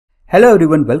Hello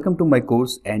everyone, welcome to my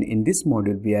course, and in this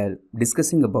module we are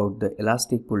discussing about the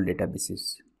elastic pool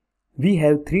databases. We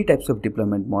have three types of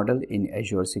deployment model in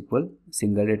Azure SQL: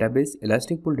 single database,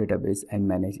 elastic pool database and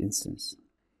managed instance.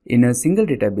 In a single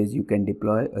database, you can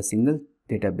deploy a single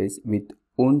database with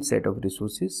own set of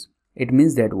resources. It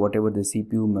means that whatever the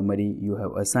CPU memory you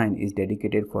have assigned is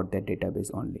dedicated for that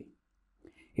database only.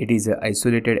 It is an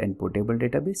isolated and portable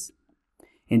database.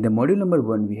 In the module number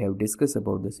 1, we have discussed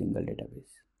about the single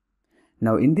database.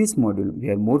 Now in this module,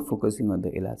 we are more focusing on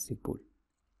the elastic pool.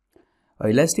 A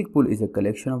elastic pool is a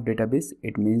collection of database.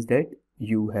 It means that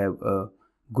you have a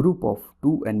group of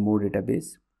 2 and more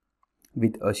database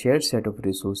with a shared set of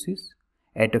resources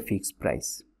at a fixed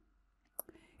price.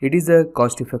 It is a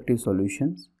cost-effective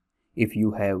solution. If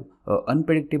you have an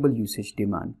unpredictable usage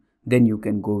demand, then you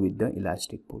can go with the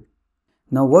elastic pool.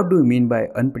 Now what do we mean by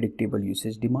unpredictable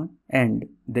usage demand? And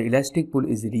the elastic pool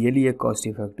is really a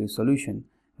cost-effective solution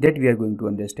that we are going to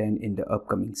understand in the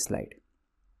upcoming slide.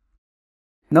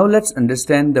 Now let's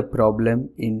understand the problem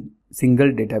in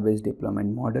single database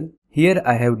deployment model. Here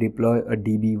I have deployed a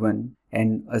DB1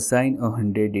 and assign a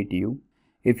 100 DTU.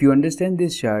 If you understand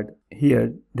this chart,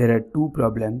 here there are two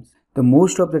problems. The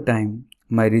most of the time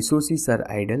my resources are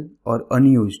idle or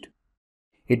unused.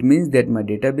 It means that my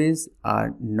database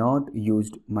are not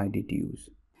used my DTUs.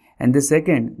 And the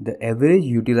second, the average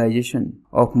utilization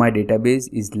of my database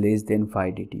is less than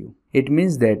 5 DTU. It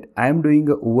means that I am doing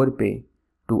a overpay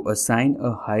to assign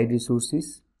a high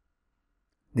resources.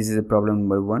 This is a problem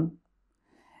number 1.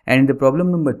 And the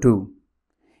problem number 2,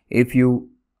 if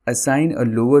you assign a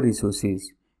lower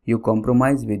resources, you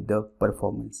compromise with the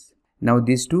performance. Now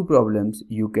these two problems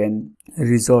you can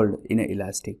resolve in an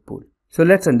elastic pool. So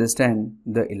let's understand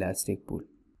the elastic pool.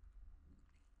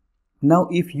 Now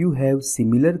if you have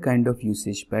similar kind of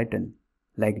usage pattern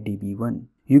like DB1,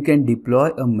 you can deploy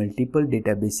a multiple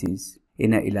databases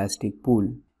in an elastic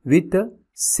pool with the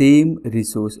same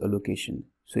resource allocation.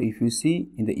 So if you see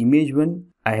in the image 1,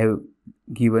 I have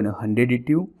given 100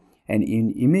 DTU, and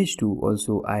in image 2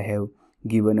 also I have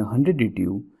given 100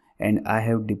 DTU, and I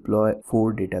have deployed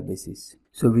 4 databases.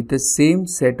 So with the same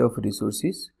set of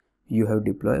resources, you have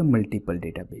deployed multiple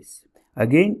database.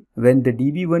 Again, when the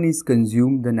DB1 is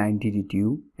consumed the 90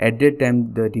 DTU, at that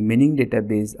time the remaining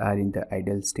database are in the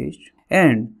idle stage,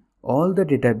 and all the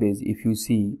database, if you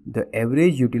see, the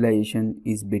average utilization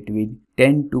is between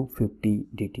 10 to 50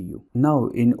 DTU. Now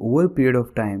in over period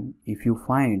of time, if you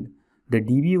find the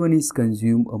DB1 is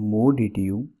consumed a more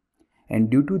DTU, and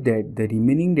due to that the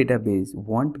remaining database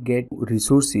won't get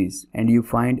resources and you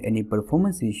find any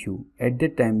performance issue, at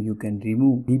that time you can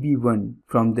remove DB1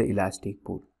 from the elastic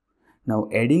pool. Now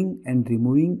adding and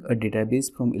removing a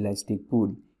database from elastic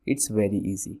pool, it's very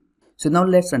easy. So now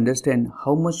let's understand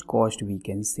how much cost we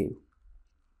can save.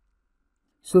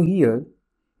 So here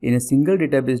in a single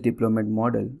database deployment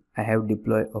model, I have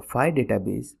deployed a 5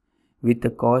 database with the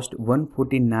cost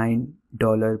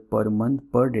 $149 per month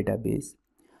per database.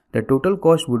 The total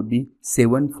cost would be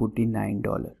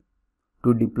 $749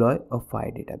 to deploy a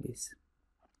 5 database.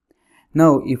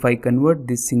 Now if I convert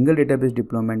this single database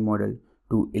deployment model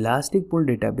to elastic pool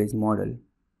database model,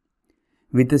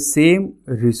 with the same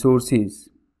resources,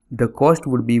 the cost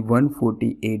would be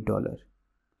 $148.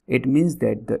 It means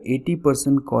that the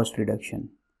 80% cost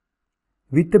reduction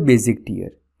with the basic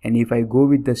tier, and if I go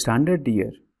with the standard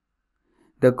tier,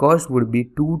 the cost would be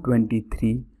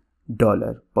 $223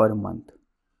 per month,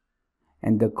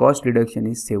 and the cost reduction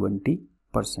is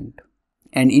 70%.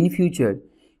 And in future,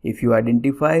 if you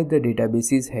identify the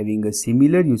databases having a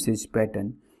similar usage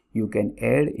pattern, you can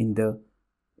add in the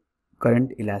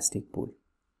current elastic pool,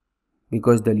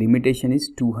 because the limitation is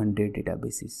 200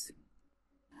 databases.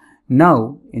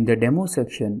 Now in the demo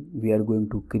section, we are going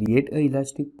to create an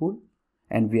elastic pool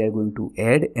and we are going to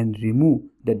add and remove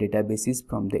the databases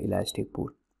from the elastic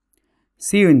pool.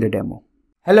 See you in the demo.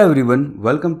 Hello everyone,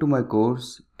 welcome to my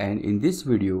course, and in this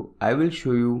video I will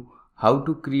show you how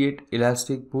to create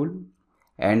elastic pool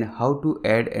and how to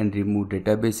add and remove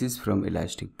databases from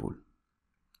elastic pool.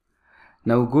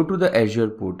 Now go to the Azure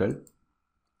portal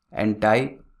and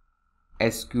type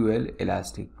SQL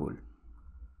elastic pool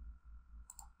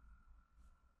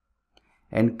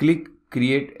and click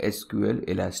create SQL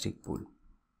elastic pool.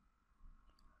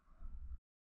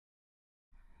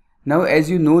 Now as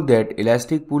you know that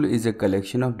elastic pool is a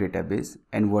collection of database,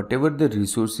 and whatever the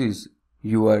resources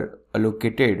you are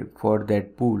allocated for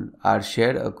that pool are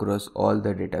shared across all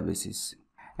the databases.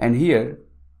 And here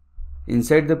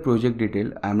inside the project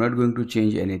detail, I am not going to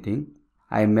change anything.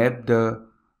 I map the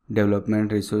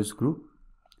development resource group,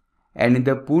 and in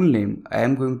the pool name I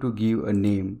am going to give a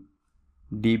name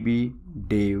DB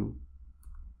dev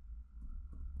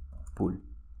pool.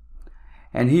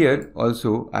 And here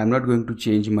also I am not going to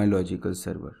change my logical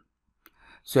server.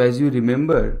 So as you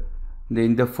remember,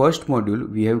 in the first module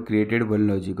we have created one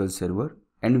logical server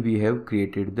and we have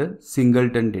created the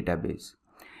singleton database.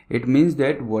 It means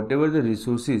that whatever the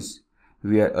resources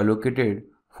we are allocated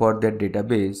for that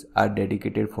database are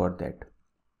dedicated for that.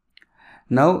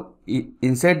 Now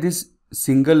inside this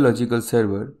single logical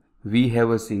server we have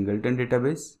a singleton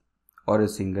database or a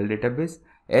single database,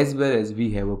 as well as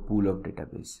we have a pool of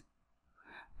database.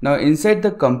 Now inside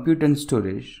the compute and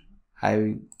storage,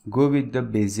 I go with the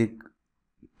basic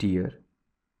tier.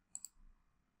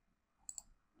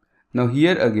 Now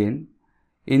here again,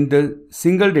 in the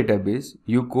single database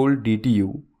you call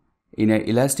DTU. In an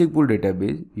elastic pool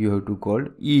database you have to call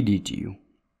eDTU,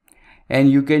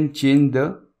 and you can change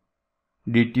the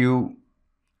DTU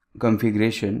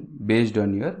configuration based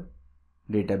on your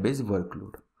database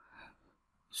workload.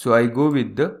 So I go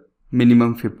with the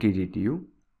minimum 50 DTU,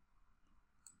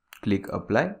 click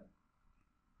apply,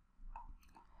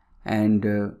 and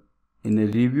in the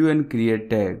review and create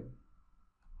tag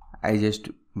I just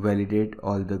validate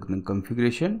all the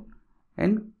configuration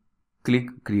and click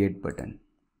create button.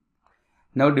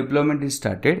 Now deployment is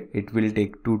started. It will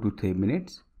take 2 to 3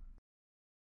 minutes.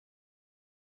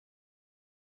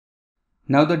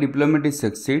 Now the deployment is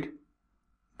succeed.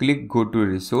 Click go to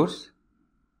resource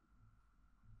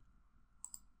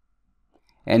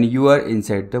and you are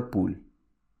inside the pool.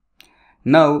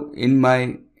 Now in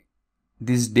my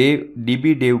this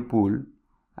DB dev pool,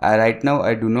 right now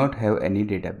I do not have any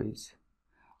database.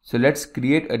 So let's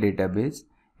create a database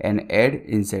and add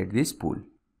inside this pool.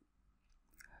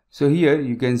 So here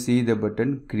you can see the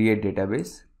button create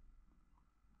database,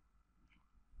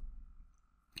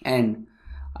 and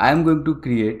I am going to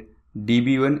create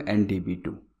DB1 and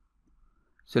DB2.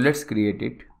 So let's create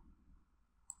it,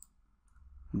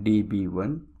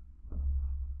 DB1,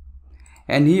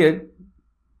 and here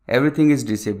everything is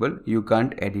disabled, you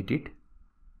can't edit it.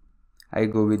 I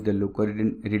go with the local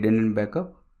redundant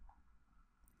backup,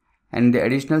 and the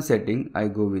additional setting I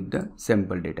go with the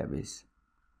sample database,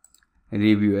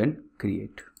 review and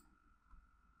create.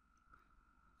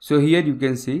 So here you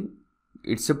can see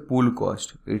it's a pool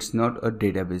cost, it's not a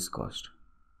database cost.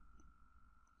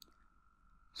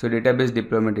 So database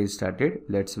deployment is started.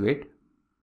 Let's wait.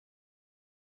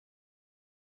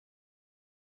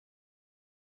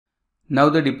 Now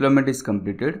the deployment is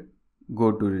completed.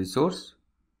 Go to resource.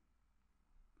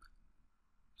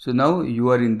 So now you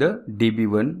are in the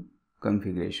DB1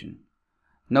 configuration.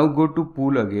 Now go to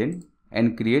pool again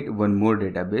and create one more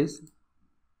database,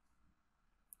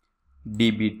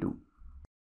 DB2.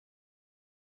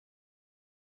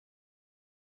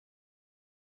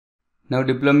 Now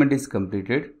deployment is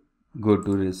completed. Go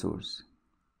to resource.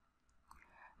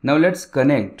 Now let's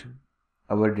connect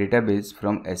our database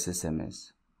from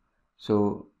SSMS.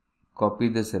 So copy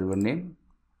the server name,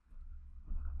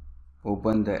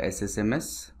 open the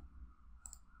SSMS,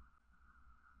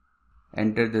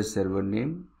 enter the server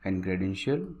name and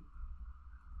credential,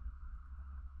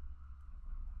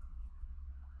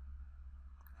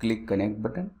 click connect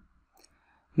button.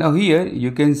 Now here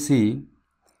you can see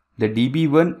the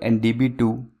DB1 and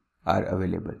DB2 are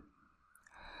available.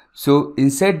 So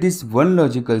inside this one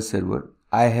logical server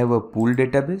I have a pool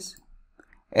database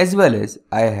as well as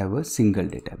I have a single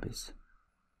database.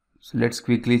 So let's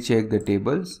quickly check the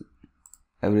tables.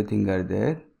 Everything are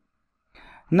there.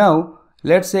 Now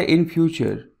let's say in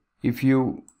future if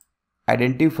you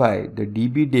identify the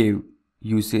DB dev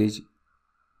usage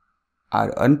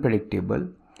are unpredictable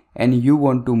and you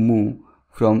want to move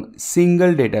from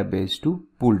single database to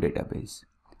pool database,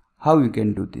 how you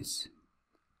can do this?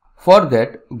 For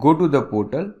that, go to the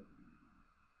portal,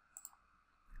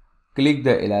 click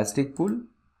the elastic pool,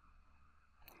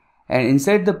 and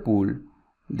inside the pool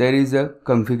there is a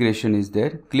configuration is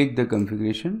there. Click the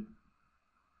configuration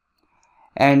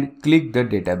and click the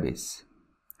database.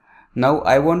 Now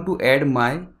I want to add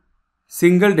my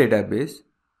single database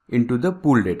into the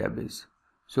pool database.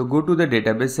 So go to the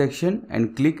database section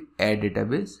and click add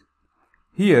database.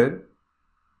 Here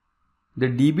the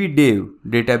DB dev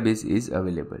database is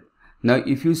available. Now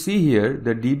if you see here,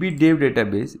 the DB dev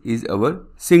database is our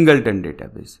singleton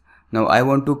database. Now I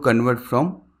want to convert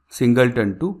from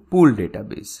singleton to pool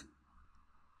database.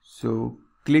 So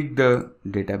click the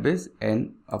database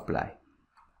and apply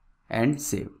and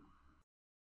save.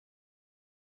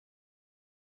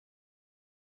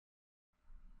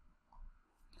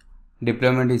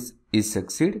 Deployment is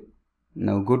succeed.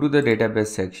 Now go to the database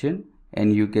section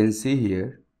and you can see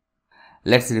here.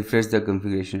 Let's refresh the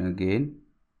configuration again.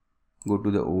 Go to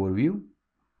the overview.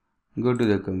 Go to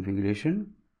the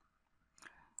configuration.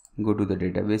 go to the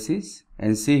databases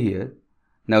and see here.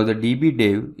 Now the DB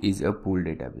dev is a pool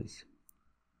database.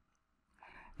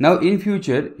 Now in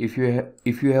future, if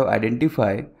you have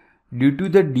identified due to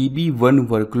the DB1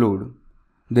 workload,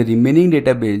 the remaining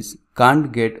database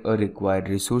can't get a required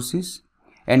resources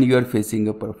and you are facing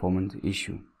a performance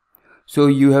issue. So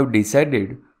you have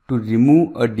decided to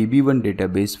remove a DB1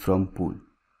 database from pool.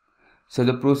 So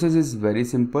the process is very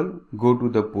simple. Go to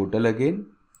the portal again.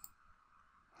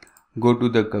 Go to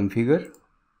the configure.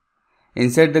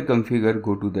 Inside the configure,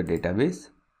 go to the database.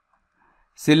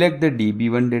 Select the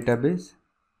DB1 database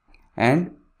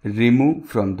and remove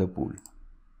from the pool.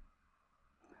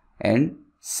 And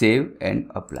save and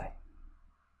apply.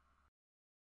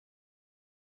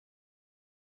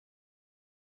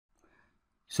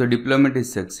 So deployment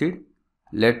is succeed.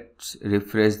 Let's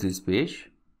refresh this page.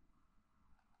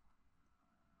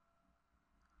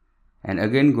 And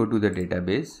again go to the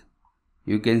database.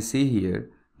 You can see here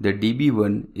the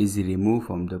DB1 is removed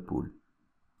from the pool.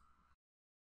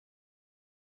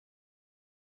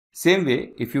 Same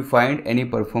way, if you find any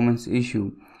performance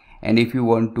issue and if you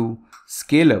want to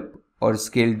scale up or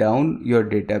scale down your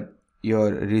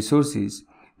resources,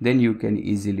 then you can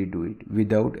easily do it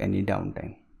without any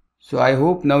downtime. So I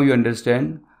hope now you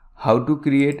understand how to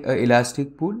create a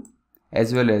elastic pool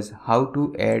as well as how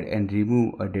to add and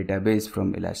remove a database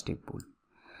from elastic pool.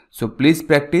 So please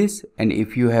practice, and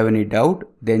if you have any doubt,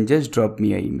 then just drop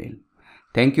me an email.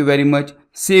 Thank you very much.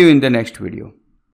 See you in the next video.